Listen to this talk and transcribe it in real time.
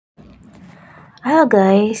Halo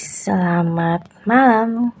guys, selamat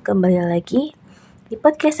malam. Kembali lagi di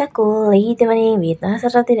podcast aku, lagi temenin Wita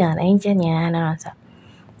serta dengan encernya Nanonsa.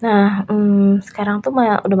 Sekarang tuh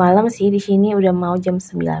udah malam sih di sini, udah mau jam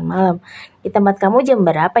 9 malam. Di tempat kamu jam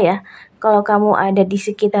berapa ya? Kalau kamu ada di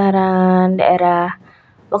sekitaran daerah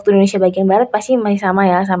waktu Indonesia bagian barat pasti masih sama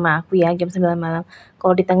ya sama aku ya, jam 9 malam.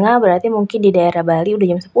 Kalau di tengah berarti mungkin di daerah Bali udah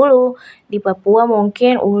jam 10, di Papua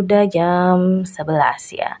mungkin udah jam 11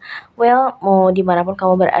 ya. Well, mau dimanapun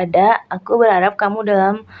kamu berada, aku berharap kamu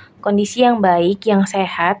dalam kondisi yang baik, yang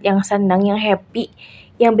sehat, yang senang, yang happy,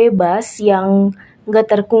 yang bebas, yang gak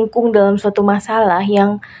terkungkung dalam suatu masalah,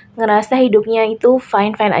 yang ngerasa hidupnya itu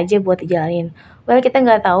fine-fine aja buat dijalanin. Well, kita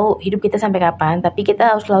nggak tahu hidup kita sampai kapan, tapi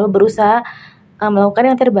kita harus selalu berusaha melakukan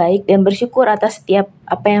yang terbaik dan bersyukur atas setiap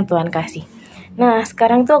apa yang Tuhan kasih. Nah,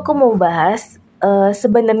 sekarang tuh aku mau bahas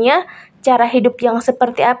sebenarnya cara hidup yang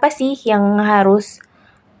seperti apa sih yang harus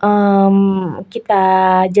kita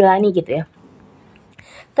jalani gitu ya.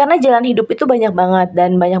 Karena jalan hidup itu banyak banget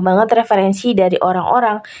dan banyak banget referensi dari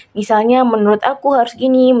orang-orang. Misalnya menurut aku harus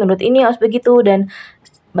gini, menurut ini harus begitu dan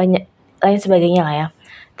banyak lain sebagainya lah ya.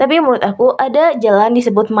 Tapi menurut aku ada jalan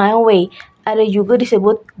disebut my way, ada juga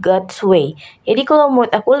disebut God's way. Jadi kalau menurut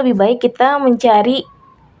aku lebih baik kita mencari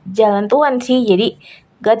jalan Tuhan sih. Jadi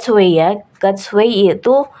God's way ya. God's way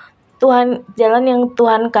itu jalan yang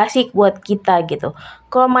Tuhan kasih buat kita gitu.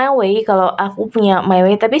 Kalau my way, kalau aku punya my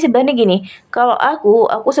way, tapi sebenarnya gini, kalau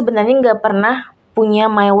aku sebenarnya nggak pernah punya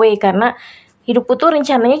my way karena hidupku tuh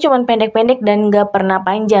rencananya cuma pendek-pendek dan nggak pernah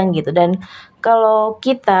panjang gitu. Dan kalau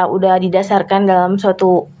kita udah didasarkan dalam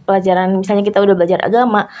suatu pelajaran, misalnya kita udah belajar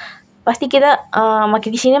agama, pasti kita makin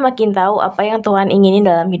di sini makin tahu apa yang Tuhan inginin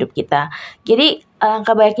dalam hidup kita. Jadi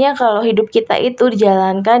alangkah baiknya kalau hidup kita itu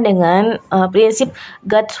dijalankan dengan prinsip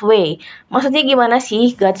God's way. Maksudnya gimana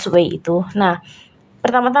sih God's way itu? Nah,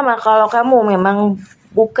 pertama-tama kalau kamu memang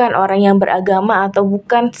bukan orang yang beragama atau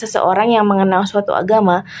bukan seseorang yang mengenal suatu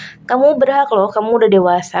agama, kamu berhak loh, kamu udah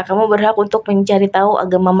dewasa, kamu berhak untuk mencari tahu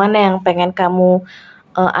agama mana yang pengen kamu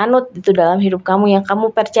anut itu dalam hidup kamu, yang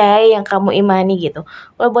kamu percaya, yang kamu imani gitu.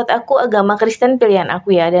 Kalau buat aku agama Kristen pilihan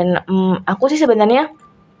aku ya, dan aku sih sebenarnya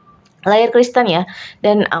lahir Kristen ya,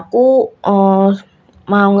 dan aku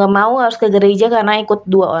mau nggak mau harus ke gereja karena ikut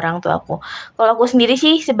dua orang tua aku. Kalau aku sendiri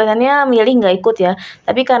sih sebenarnya milih nggak ikut ya,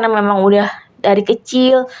 tapi karena memang udah dari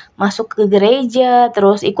kecil masuk ke gereja,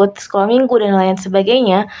 terus ikut sekolah minggu dan lain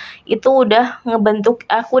sebagainya, itu udah ngebentuk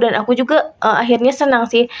aku dan aku juga akhirnya senang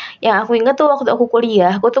sih. Yang aku ingat tuh waktu aku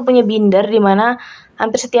kuliah, aku tuh punya binder di mana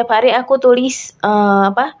hampir setiap hari aku tulis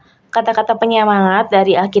kata-kata penyemangat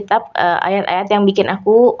dari Alkitab, ayat-ayat yang bikin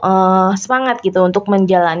aku semangat gitu untuk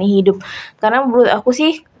menjalani hidup. Karena menurut aku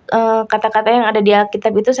sih kata-kata yang ada di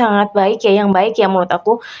Alkitab itu sangat baik ya, yang baik ya menurut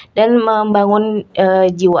aku, dan membangun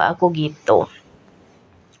jiwa aku gitu.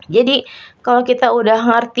 Jadi kalau kita udah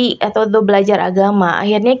ngerti atau udah belajar agama,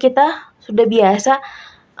 akhirnya kita sudah biasa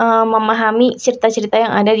memahami cerita-cerita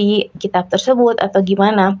yang ada di kitab tersebut atau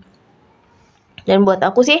gimana. Dan buat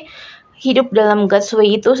aku sih hidup dalam God's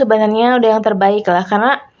way itu sebenarnya udah yang terbaik lah,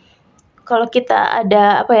 karena kalau kita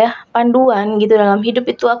ada panduan gitu dalam hidup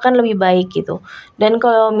itu akan lebih baik gitu. Dan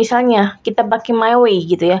kalau misalnya kita pakai my way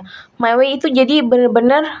gitu ya, my way itu jadi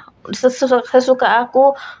bener-bener sesuka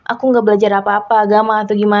aku nggak belajar apa-apa agama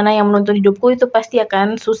atau gimana yang menuntun hidupku, itu pasti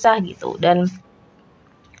akan susah gitu. Dan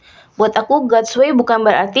buat aku God's way bukan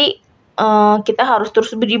berarti kita harus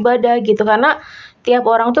terus beribadah gitu, karena tiap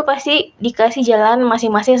orang tuh pasti dikasih jalan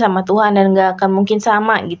masing-masing sama Tuhan dan gak akan mungkin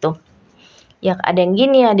sama gitu. Ya ada yang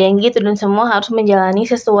gini, ada yang gitu, dan semua harus menjalani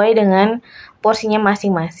sesuai dengan porsinya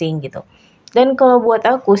masing-masing gitu. Dan kalau buat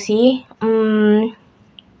aku sih,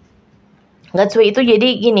 God's way itu jadi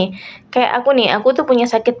gini, kayak aku tuh punya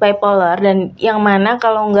sakit bipolar, dan yang mana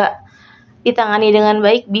kalau nggak ditangani dengan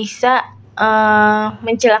baik bisa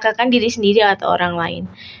mencelakakan diri sendiri atau orang lain.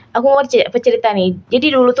 Aku mau cerita nih.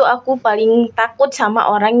 Jadi dulu tuh aku paling takut sama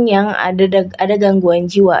orang yang ada gangguan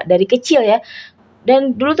jiwa dari kecil ya.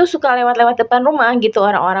 Dan dulu tuh suka lewat-lewat depan rumah gitu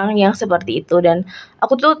orang-orang yang seperti itu, dan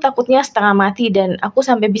aku tuh takutnya setengah mati, dan aku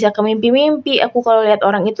sampai bisa ke mimpi-mimpi aku kalau lihat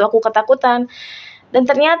orang itu aku ketakutan. Dan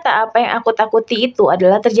ternyata apa yang aku takuti itu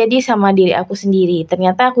adalah terjadi sama diri aku sendiri.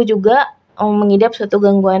 Ternyata aku juga mengidap suatu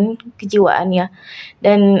gangguan kejiwaan ya.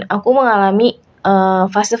 Dan aku mengalami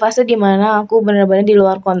fase-fase di mana aku benar-benar di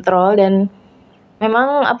luar kontrol, dan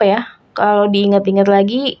memang kalau diingat-ingat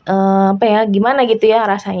lagi gimana gitu ya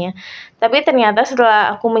rasanya. Tapi ternyata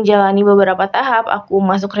setelah aku menjalani beberapa tahap, aku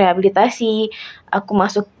masuk rehabilitasi, aku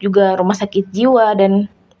masuk juga rumah sakit jiwa, dan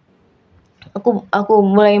aku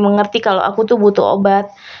mulai mengerti kalau aku tuh butuh obat,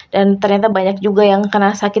 dan ternyata banyak juga yang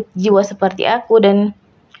kena sakit jiwa seperti aku. Dan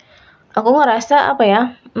aku ngerasa apa ya,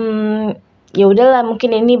 ya udahlah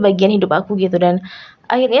mungkin ini bagian hidup aku gitu. Dan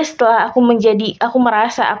akhirnya setelah aku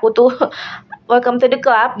merasa aku tuh welcome to the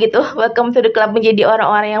club gitu, welcome to the club menjadi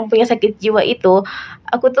orang-orang yang punya sakit jiwa itu,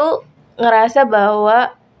 aku tuh ngerasa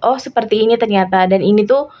bahwa oh seperti ini ternyata. Dan ini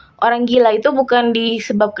tuh orang gila itu bukan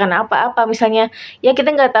disebabkan apa-apa, misalnya ya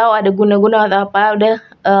kita nggak tahu ada guna-guna atau apa, udah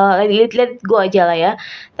let go aja lah ya.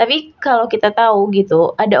 Tapi kalau kita tahu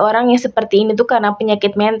gitu, ada orang yang seperti ini tuh karena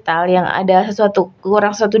penyakit mental, yang ada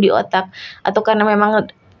kurang sesuatu di otak, atau karena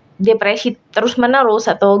memang depresi terus menerus,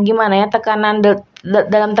 atau gimana ya,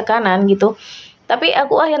 dalam tekanan gitu. Tapi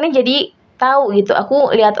aku akhirnya jadi tahu gitu,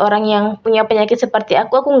 aku lihat orang yang punya penyakit seperti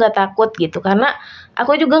aku nggak takut gitu, karena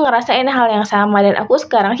aku juga ngerasain hal yang sama. Dan aku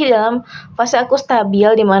sekarang sih dalam fase aku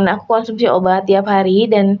stabil, di mana aku konsumsi obat tiap hari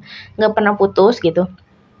dan nggak pernah putus gitu.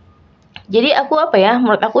 Jadi aku apa ya,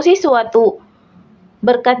 menurut aku sih suatu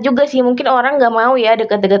berkat juga sih. Mungkin orang nggak mau ya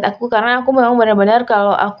dekat-dekat aku, karena aku memang benar-benar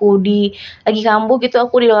kalau aku lagi kambuh gitu,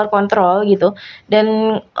 aku di luar kontrol gitu.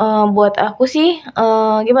 Dan buat aku sih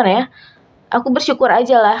gimana ya, aku bersyukur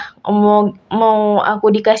aja lah, mau aku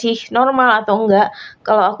dikasih normal atau enggak.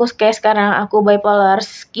 Kalau aku kayak sekarang aku bipolar,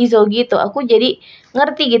 skizo gitu, aku jadi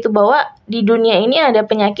ngerti gitu bahwa di dunia ini ada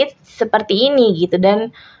penyakit seperti ini gitu.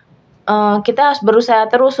 Dan kita harus berusaha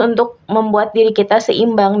terus untuk membuat diri kita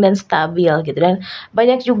seimbang dan stabil gitu. Dan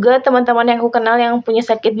banyak juga teman-teman yang aku kenal yang punya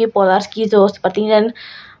sakit bipolar, skizo seperti ini, dan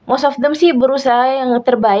most of them sih berusaha yang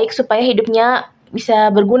terbaik supaya hidupnya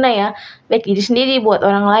bisa berguna ya, baik diri sendiri buat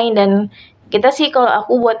orang lain. Dan kita sih, kalau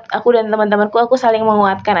buat aku dan teman-temanku, aku saling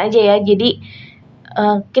menguatkan aja ya. Jadi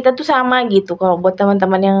kita tuh sama gitu. Kalau buat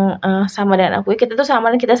teman-teman yang sama dengan aku, kita tuh sama,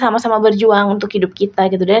 dan kita sama-sama berjuang untuk hidup kita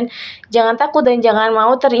gitu. Dan jangan takut dan jangan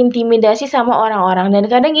mau terintimidasi sama orang-orang. Dan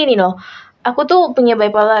kadang gini loh, aku tuh punya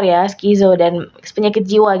bipolar ya, skizo, dan penyakit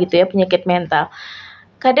jiwa gitu ya, penyakit mental.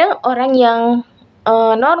 Kadang orang yang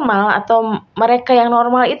normal, atau mereka yang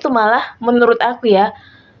normal itu malah menurut aku ya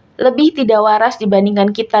lebih tidak waras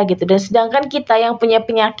dibandingkan kita gitu. Dan sedangkan kita yang punya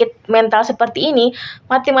penyakit mental seperti ini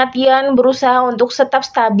mati-matian berusaha untuk tetap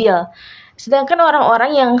stabil. Sedangkan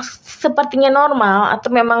orang-orang yang sepertinya normal, atau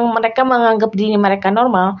memang mereka menganggap diri mereka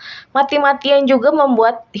normal, mati-matian juga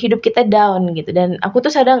membuat hidup kita down gitu. Dan aku tuh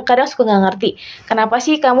kadang suka nggak ngerti, kenapa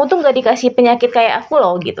sih kamu tuh nggak dikasih penyakit kayak aku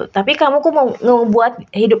loh gitu, tapi kamu kok mau ngebuat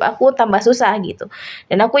hidup aku tambah susah gitu.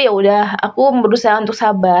 Dan aku ya udah, aku berusaha untuk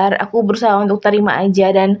sabar, aku berusaha untuk terima aja.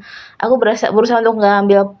 Dan aku berusaha untuk nggak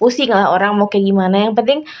ambil pusing lah orang mau kayak gimana. Yang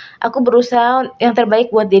penting aku berusaha yang terbaik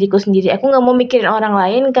buat diriku sendiri. Aku nggak mau mikirin orang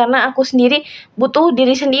lain, karena aku sendiri butuh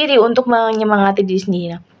diri sendiri untuk menyemangati diri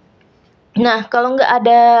sendiri. Nah, kalau nggak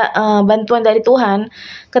ada bantuan dari Tuhan,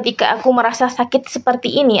 ketika aku merasa sakit seperti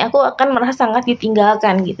ini, aku akan merasa sangat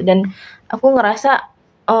ditinggalkan gitu. Dan aku ngerasa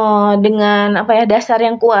dengan apa ya, dasar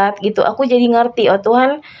yang kuat gitu, aku jadi ngerti, oh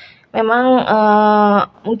Tuhan, memang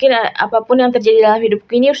mungkin apapun yang terjadi dalam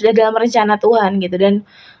hidupku ini sudah dalam rencana Tuhan gitu. Dan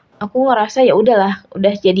aku ngerasa ya udahlah,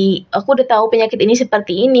 udah jadi, aku udah tahu penyakit ini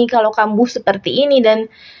seperti ini, kalau kambuh seperti ini. Dan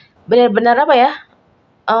benar-benar apa ya,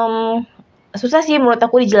 susah sih menurut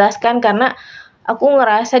aku dijelaskan, karena aku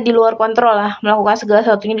ngerasa di luar kontrol lah, melakukan segala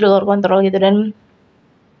sesuatunya di luar kontrol gitu. Dan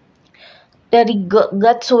dari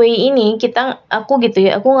God's way ini, aku gitu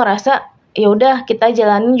ya, aku ngerasa ya udah, kita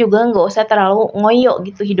jalanin juga, nggak usah terlalu ngoyo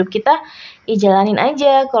gitu hidup kita. Ya jalanin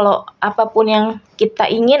aja, kalau apapun yang kita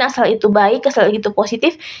ingin, asal itu baik, asal itu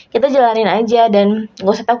positif, kita jalanin aja. Dan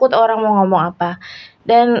nggak usah takut orang mau ngomong apa.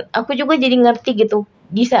 Dan aku juga jadi ngerti gitu,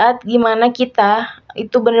 di saat gimana kita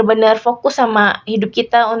itu benar-benar fokus sama hidup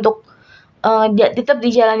kita untuk tetap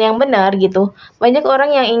di jalan yang benar gitu. Banyak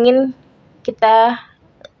orang yang ingin kita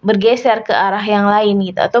bergeser ke arah yang lain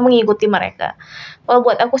gitu, atau mengikuti mereka. Kalau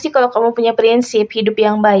buat aku sih, kalau kamu punya prinsip hidup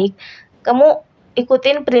yang baik, kamu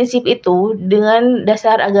ikutin prinsip itu dengan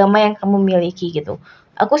dasar agama yang kamu miliki gitu.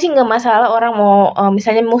 Aku sih nggak masalah orang mau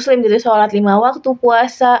misalnya muslim gitu, sholat 5 waktu,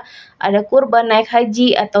 puasa, ada kurban, naik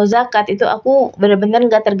haji atau zakat, itu aku benar-benar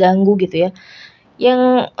nggak terganggu gitu ya.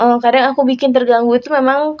 Yang kadang aku bikin terganggu itu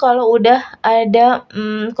memang kalau udah ada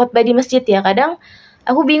khotbah di masjid ya. Kadang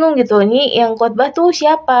aku bingung gitu, ini yang khotbah tuh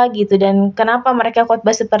siapa gitu, dan kenapa mereka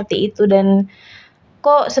khotbah seperti itu, dan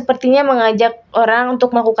kok sepertinya mengajak orang untuk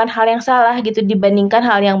melakukan hal yang salah gitu dibandingkan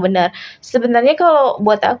hal yang benar. Sebenarnya kalau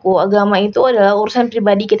buat aku, agama itu adalah urusan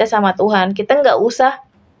pribadi kita sama Tuhan. Kita nggak usah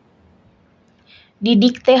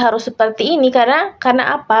didikte harus seperti ini, karena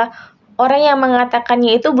apa? Orang yang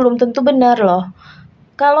mengatakannya itu belum tentu benar loh.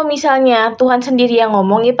 kalau misalnya Tuhan sendiri yang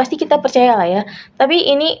ngomong ya pasti kita percaya lah ya. Tapi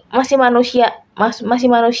ini masih manusia, masih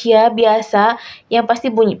manusia biasa yang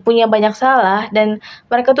pasti punya banyak salah, dan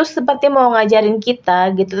mereka tuh seperti mau ngajarin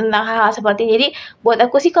kita gitu tentang hal-hal seperti ini. Jadi buat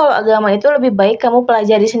aku sih kalau agama itu lebih baik kamu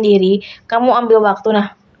pelajari sendiri, kamu ambil waktu.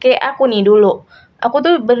 Nah, kayak aku nih dulu. Aku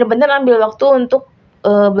tuh bener-bener ambil waktu untuk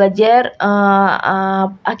belajar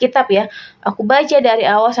Alkitab ya. Aku baca dari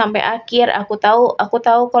awal sampai akhir. Aku tahu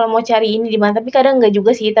kalau mau cari ini di mana. Tapi kadang enggak juga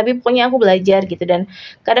sih. Tapi pokoknya aku belajar gitu, dan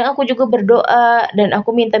kadang aku juga berdoa dan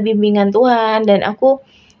aku minta bimbingan Tuhan, dan aku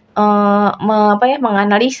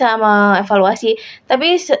menganalisa, mengevaluasi.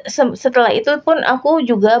 Tapi setelah itu pun aku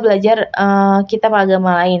juga belajar kitab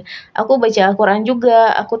agama lain. Aku baca Al-Quran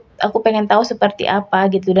juga. Aku pengen tahu seperti apa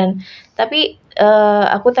gitu, dan tapi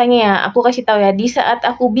aku tanya ya, aku kasih tahu ya, di saat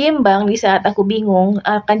aku bimbang, di saat aku bingung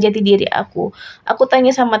akan jati diri aku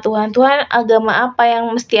tanya sama Tuhan, Tuhan agama apa yang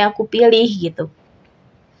mesti aku pilih gitu,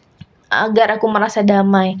 agar aku merasa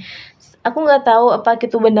damai. Aku nggak tahu apa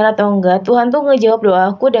itu benar atau enggak. Tuhan tuh ngejawab doa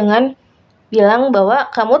aku dengan bilang bahwa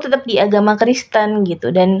kamu tetap di agama Kristen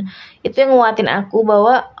gitu, dan itu yang nguatin aku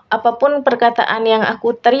bahwa apapun perkataan yang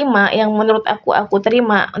aku terima, yang menurut aku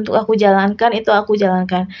terima untuk aku jalankan, itu aku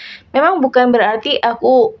jalankan. Memang bukan berarti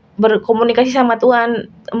aku berkomunikasi sama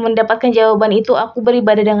Tuhan mendapatkan jawaban itu aku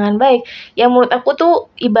beribadah dengan baik. Yang menurut aku tuh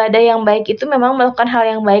ibadah yang baik itu memang melakukan hal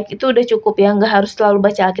yang baik itu udah cukup ya, nggak harus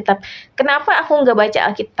selalu baca Alkitab. Kenapa aku nggak baca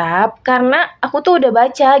Alkitab? Karena aku tuh udah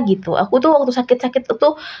baca gitu. Aku tuh waktu sakit-sakit itu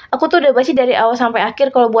aku tuh udah baca dari awal sampai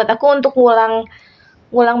akhir. Kalau buat aku untuk ngulang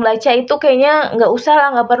baca itu kayaknya nggak usah lah,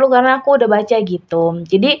 nggak perlu, karena aku udah baca gitu.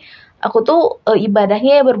 Jadi aku tuh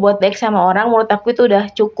ibadahnya berbuat baik sama orang, menurut aku itu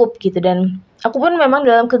udah cukup gitu. Dan aku pun memang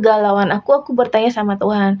dalam kegalauan aku bertanya sama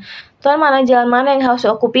Tuhan, Tuhan mana jalan mana yang harus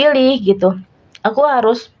aku pilih gitu. Aku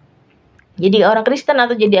harus jadi orang Kristen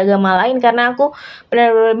atau jadi agama lain, karena aku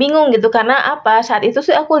benar-benar bingung gitu. Karena apa, saat itu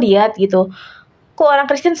sih aku lihat gitu, kok orang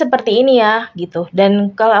Kristen seperti ini ya gitu,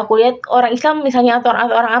 dan kalau aku lihat orang Islam misalnya atau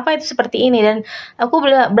orang apa itu seperti ini, dan aku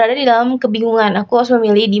berada di dalam kebingungan. Aku harus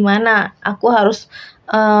memilih di mana aku harus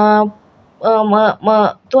uh,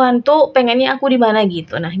 Tuhan tuh pengennya aku di mana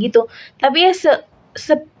gitu. Nah gitu. Tapi ya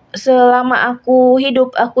selama aku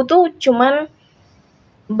hidup aku tuh cuman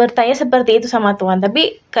bertanya seperti itu sama Tuhan.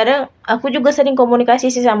 Tapi kadang aku juga sering komunikasi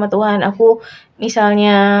sih sama Tuhan. Aku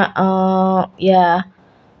misalnya ya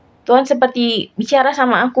Tuhan seperti bicara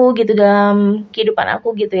sama aku gitu dalam kehidupan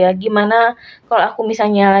aku gitu ya. Gimana kalau aku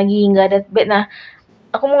misalnya lagi nggak ada bed. Nah,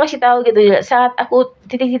 aku mau ngasih tahu gitu ya, saat aku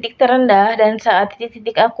titik-titik terendah dan saat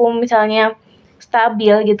titik-titik aku misalnya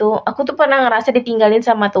stabil gitu, aku tuh pernah ngerasa ditinggalin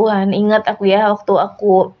sama Tuhan. Ingat aku ya, waktu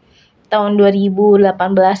aku tahun 2018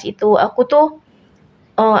 itu, aku tuh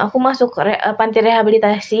aku masuk panti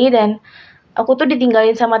rehabilitasi, dan aku tuh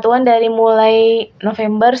ditinggalin sama Tuhan dari mulai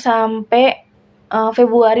November sampai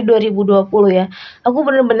Februari 2020 ya. Aku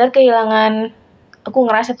bener-bener kehilangan, aku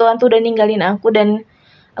ngerasa Tuhan tuh udah ninggalin aku, dan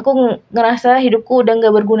aku ngerasa hidupku udah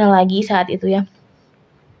gak berguna lagi saat itu ya.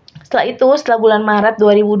 Setelah bulan Maret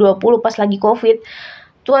 2020 pas lagi COVID,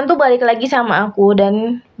 Tuhan tuh balik lagi sama aku,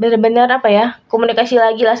 dan bener-bener apa ya, komunikasi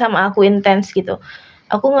lagi lah sama aku intens gitu.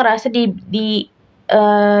 Aku ngerasa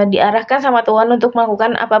diarahkan sama Tuhan untuk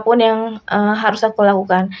melakukan apapun yang harus aku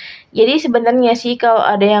lakukan. Jadi sebenarnya sih kalau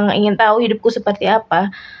ada yang ingin tahu hidupku seperti apa,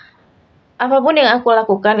 apapun yang aku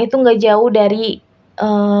lakukan itu nggak jauh dari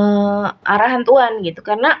arahan Tuhan gitu.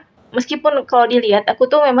 Karena meskipun kalau dilihat aku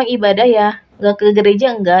tuh memang ibadah ya, nggak ke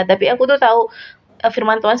gereja enggak, tapi aku tuh tahu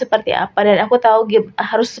firman Tuhan seperti apa, dan aku tahu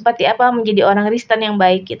harus seperti apa menjadi orang Kristen yang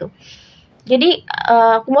baik gitu. Jadi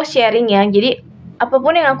aku mau sharing ya. Jadi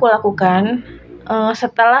apapun yang aku lakukan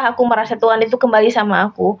setelah aku merasa Tuhan itu kembali sama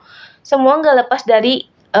aku, semua nggak lepas dari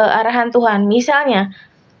arahan Tuhan. Misalnya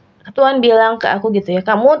Tuhan bilang ke aku gitu ya,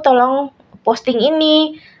 kamu tolong posting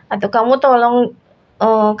ini, atau kamu tolong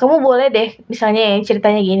kamu boleh deh, misalnya ya,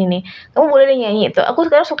 ceritanya gini nih, kamu boleh deh nyanyi itu. Aku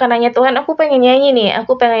sekarang suka nanya Tuhan, aku pengen nyanyi nih,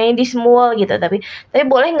 aku pengen nyanyi di semua gitu, tapi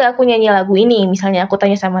boleh nggak aku nyanyi lagu ini, misalnya aku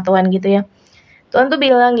tanya sama Tuhan gitu ya. Tuhan tuh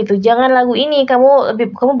bilang gitu, jangan lagu ini,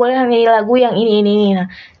 kamu boleh nyanyi lagu yang ini. Nah,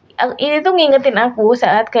 ini tuh ngingetin aku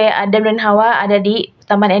saat kayak Adam dan Hawa ada di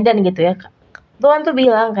Taman Eden gitu ya. Tuhan tuh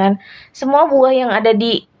bilang kan, semua buah yang ada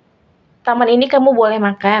di taman ini kamu boleh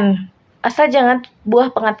makan, asal jangan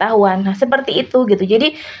buah pengetahuan. Nah, seperti itu gitu.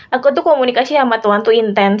 Jadi aku tuh komunikasi sama Tuhan tuh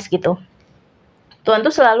intens gitu. Tuhan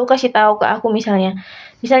tuh selalu kasih tahu ke aku, misalnya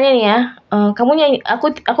nih ya, kamu nyanyi,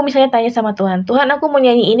 aku misalnya tanya sama Tuhan, Tuhan aku mau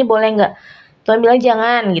nyanyi ini boleh nggak? Tuhan bilang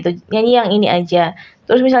jangan gitu, nyanyi yang ini aja.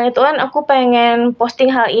 Terus misalnya Tuhan aku pengen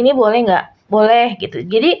posting hal ini boleh nggak? Boleh gitu.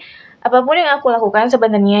 Jadi apapun yang aku lakukan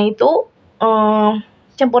sebenarnya itu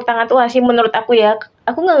campur tangan Tuhan sih menurut aku ya.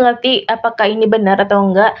 Aku nggak ngerti apakah ini benar atau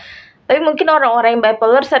enggak. Tapi mungkin orang-orang yang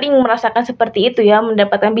bipolar sering merasakan seperti itu ya,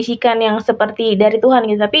 mendapatkan bisikan yang seperti dari Tuhan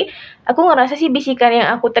gitu. Tapi aku ngerasa sih bisikan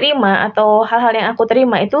yang aku terima atau hal-hal yang aku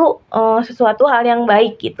terima itu sesuatu hal yang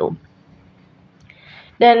baik gitu.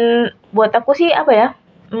 Dan buat aku sih apa ya,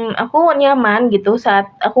 aku nyaman gitu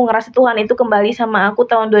saat aku ngerasa Tuhan itu kembali sama aku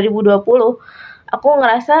tahun 2020. Aku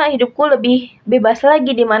ngerasa hidupku lebih bebas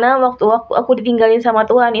lagi di mana waktu aku ditinggalin sama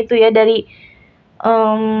Tuhan itu ya dari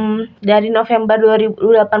November 2018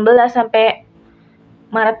 sampai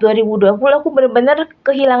Maret 2020 aku bener-bener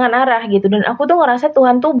kehilangan arah gitu, dan aku tuh ngerasa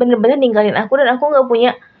Tuhan tuh bener-bener ninggalin aku dan aku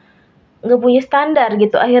nggak punya standar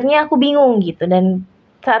gitu. Akhirnya aku bingung gitu, dan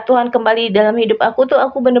saat Tuhan kembali dalam hidup aku tuh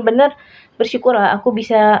aku bener-bener bersyukur lah aku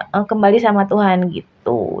bisa kembali sama Tuhan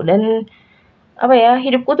gitu. Dan apa ya,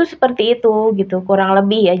 hidupku tuh seperti itu gitu kurang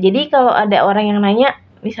lebih ya. Jadi kalau ada orang yang nanya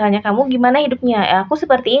misalnya kamu gimana hidupnya, ya aku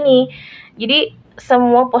seperti ini. Jadi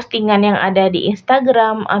semua postingan yang ada di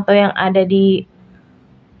Instagram atau yang ada di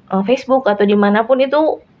Facebook atau dimanapun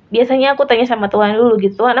itu biasanya aku tanya sama Tuhan dulu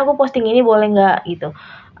gitu, Tuhan aku posting ini boleh nggak gitu,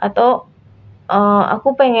 atau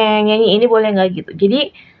aku pengen nyanyi ini boleh nggak gitu.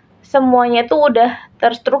 Jadi semuanya tuh udah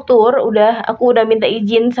terstruktur, aku udah minta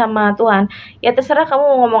izin sama Tuhan. Ya terserah kamu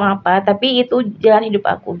mau ngomong apa, tapi itu jalan hidup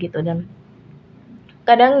aku gitu. Dan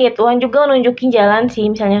kadang ya Tuhan juga nunjukin jalan sih,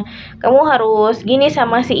 misalnya kamu harus gini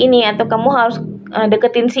sama si ini, atau kamu harus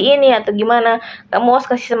deketin si ini, atau gimana, kamu harus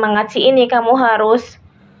kasih semangat si ini, kamu harus.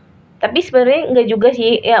 Tapi sebenarnya enggak juga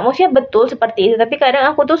sih, ya maksudnya betul seperti itu, tapi kadang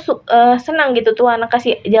aku tuh senang gitu Tuhan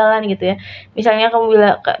kasih jalan gitu ya. Misalnya kamu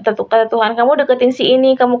bilang kata Tuhan, kamu deketin si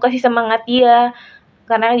ini, kamu kasih semangat dia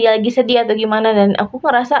karena dia lagi sedih atau gimana, dan aku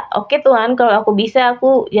ngerasa oke, Tuhan kalau aku bisa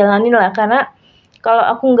aku jalanin lah, karena kalau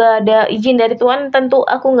aku nggak ada izin dari Tuhan tentu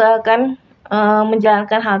aku nggak akan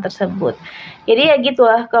menjalankan hal tersebut. Jadi ya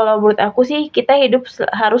gitulah, kalau menurut aku sih kita hidup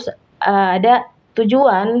harus ada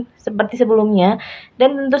tujuan seperti sebelumnya,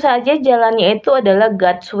 dan tentu saja jalannya itu adalah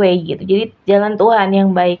God's way gitu. Jadi jalan Tuhan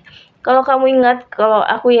yang baik. Kalau kamu ingat, kalau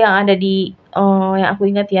aku yang aku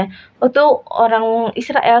ingat ya, waktu orang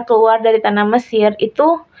Israel keluar dari tanah Mesir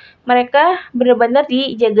itu mereka benar-benar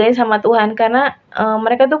dijagain sama Tuhan, karena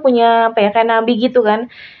mereka tuh punya apa ya, kayak nabi gitu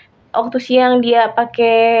kan. Waktu siang dia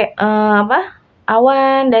pakai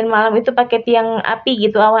awan, dan malam itu pakai tiang api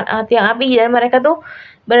gitu, tiang api, dan mereka tuh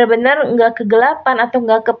benar-benar nggak kegelapan atau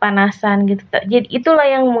nggak kepanasan gitu. Jadi itulah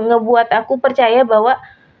yang ngebuat aku percaya bahwa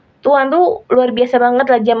Tuhan tuh luar biasa banget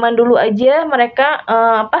lah. Zaman dulu aja mereka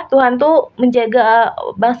Tuhan tuh menjaga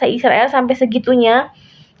bangsa Israel sampai segitunya,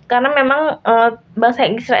 karena memang bangsa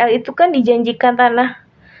Israel itu kan dijanjikan tanah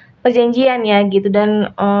perjanjian ya gitu,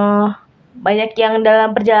 dan banyak yang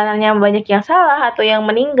dalam perjalanannya banyak yang salah atau yang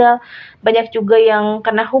meninggal, banyak juga yang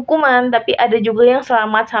kena hukuman, tapi ada juga yang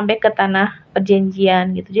selamat sampai ke tanah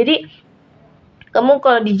perjanjian gitu. Jadi kamu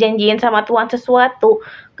kalau dijanjiin sama Tuhan sesuatu,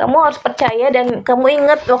 kamu harus percaya, dan kamu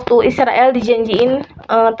ingat waktu Israel dijanjiin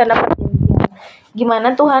tanah perjanjian,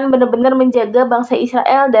 gimana Tuhan benar-benar menjaga bangsa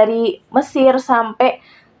Israel dari Mesir sampai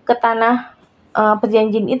ke tanah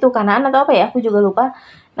perjanjian itu, Kanaan atau apa ya, aku juga lupa.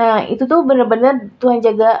 Nah itu tuh benar-benar Tuhan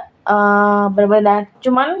jaga benar-benar.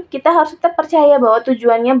 Cuman kita harus tetap percaya bahwa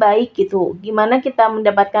tujuannya baik gitu. Gimana kita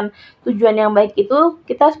mendapatkan tujuan yang baik itu,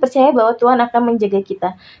 kita harus percaya bahwa Tuhan akan menjaga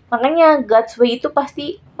kita. Makanya God's way itu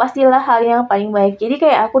pastilah hal yang paling baik. Jadi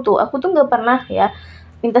kayak aku tuh nggak pernah ya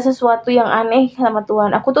minta sesuatu yang aneh sama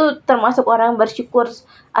Tuhan. Aku tuh termasuk orang bersyukur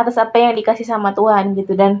atas apa yang dikasih sama Tuhan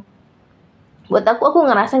gitu. Dan buat aku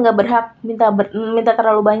ngerasa nggak berhak minta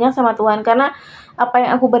terlalu banyak sama Tuhan, karena apa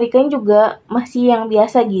yang aku berikan juga masih yang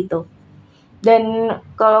biasa gitu. Dan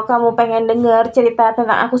kalau kamu pengen dengar cerita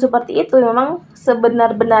tentang aku seperti itu, memang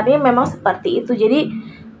sebenar-benarnya memang seperti itu. Jadi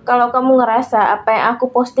kalau kamu ngerasa apa yang aku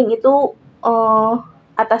posting itu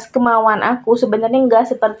atas kemauan aku, sebenarnya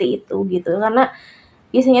nggak seperti itu gitu. Karena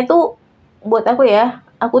biasanya tuh buat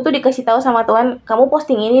aku tuh dikasih tahu sama Tuhan, kamu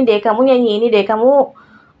posting ini deh, kamu nyanyi ini deh, kamu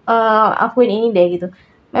akuin ini deh gitu.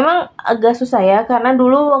 Memang agak susah ya, karena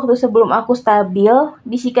dulu waktu sebelum aku stabil,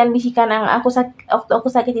 bisikan-bisikan yang waktu aku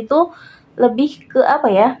sakit itu lebih ke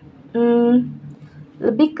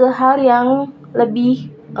lebih ke hal yang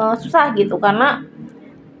lebih susah gitu. Karena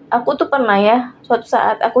aku tuh pernah ya, suatu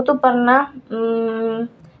saat aku tuh pernah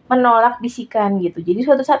menolak bisikan gitu. Jadi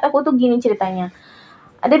suatu saat aku tuh gini ceritanya,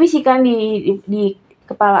 ada bisikan di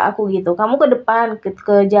kepala aku gitu, kamu ke depan,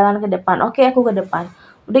 ke jalan ke depan. Oke, aku ke depan.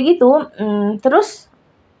 Udah gitu, terus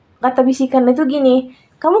kata bisikan itu gini,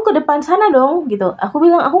 kamu ke depan sana dong gitu. Aku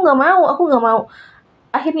bilang aku nggak mau.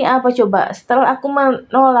 Akhirnya apa coba? Setelah aku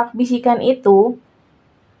menolak bisikan itu,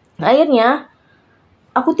 akhirnya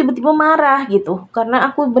aku tiba-tiba marah gitu karena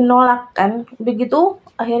aku menolak kan. Begitu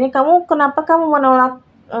akhirnya, kenapa kamu menolak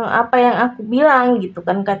apa yang aku bilang gitu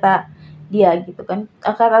kan, kata dia gitu kan.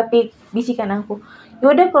 Tapi bisikan aku,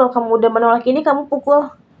 yaudah kalau kamu udah menolak ini kamu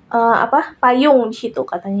pukul payung di situ,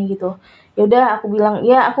 katanya gitu. Yaudah, aku bilang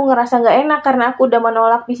ya, aku ngerasa nggak enak karena aku udah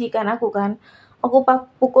menolak bisikan aku kan. Aku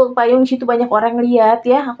pukul payung di situ, banyak orang lihat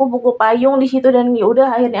ya. Aku pukul payung di situ dan ya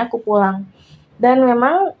udah akhirnya aku pulang. Dan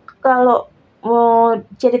memang kalau mau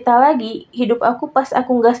cerita lagi, hidup aku pas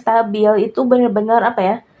aku nggak stabil itu bener-bener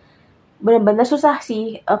bener-bener susah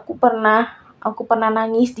sih. Aku pernah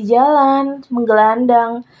nangis di jalan,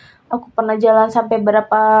 menggelandang. Aku pernah jalan sampai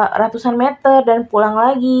berapa ratusan meter dan pulang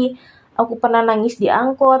lagi. Aku pernah nangis di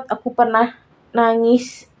angkot. Aku pernah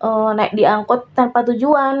nangis naik di angkot tanpa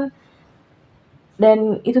tujuan.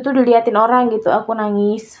 Dan itu tuh diliatin orang gitu. Aku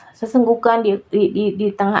nangis sesenggukan di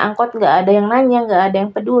tengah angkot. Nggak ada yang nanya, nggak ada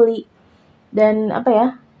yang peduli. Dan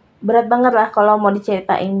berat banget lah kalau mau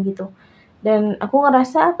diceritain gitu. Dan aku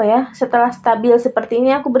ngerasa setelah stabil seperti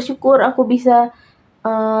ini, aku bersyukur aku bisa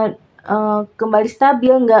uh, kembali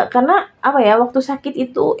stabil. Nggak, karena waktu sakit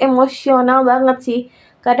itu emosional banget sih.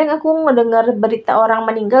 Kadang aku ngedengar berita orang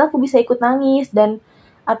meninggal, aku bisa ikut nangis, dan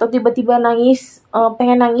atau tiba-tiba nangis,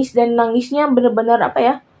 pengen nangis, dan nangisnya bener-bener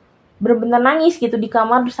bener-bener nangis gitu di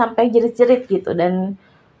kamar sampai jerit-jerit gitu. Dan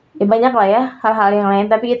ya banyak lah ya hal-hal yang lain,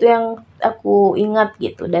 tapi itu yang aku ingat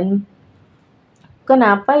gitu. Dan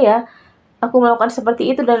kenapa ya aku melakukan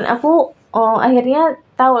seperti itu, dan aku akhirnya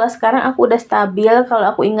tahu lah sekarang aku udah stabil. Kalau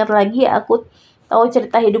aku ingat lagi ya, aku tahu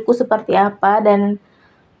cerita hidupku seperti apa. Dan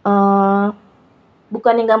uh,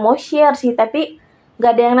 bukannya nggak mau share sih, tapi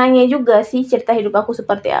nggak ada yang nanya juga sih cerita hidup aku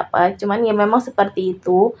seperti apa. Cuman ya memang seperti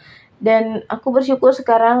itu. Dan aku bersyukur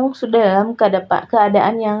sekarang sudah dalam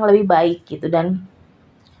keadaan yang lebih baik gitu. Dan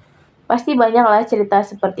pasti banyak lah cerita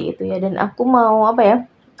seperti itu ya. Dan aku mau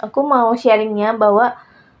aku mau sharingnya bahwa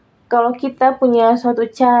kalau kita punya suatu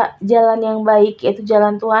jalan yang baik, yaitu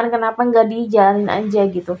jalan Tuhan, kenapa nggak dijalanin aja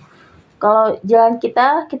gitu. Kalau jalan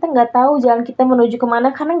kita nggak tahu jalan kita menuju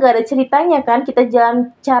kemana, karena nggak ada ceritanya kan.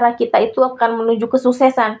 Cara kita itu akan menuju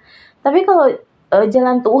kesuksesan. Tapi kalau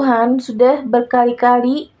jalan Tuhan sudah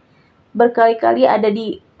berkali-kali ada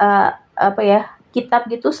di kitab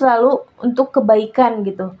gitu, selalu untuk kebaikan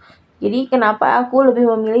gitu. Jadi kenapa aku lebih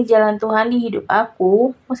memilih jalan Tuhan di hidup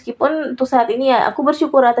aku, meskipun untuk saat ini ya aku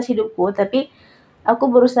bersyukur atas hidupku, tapi aku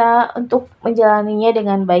berusaha untuk menjalaninya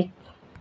dengan baik.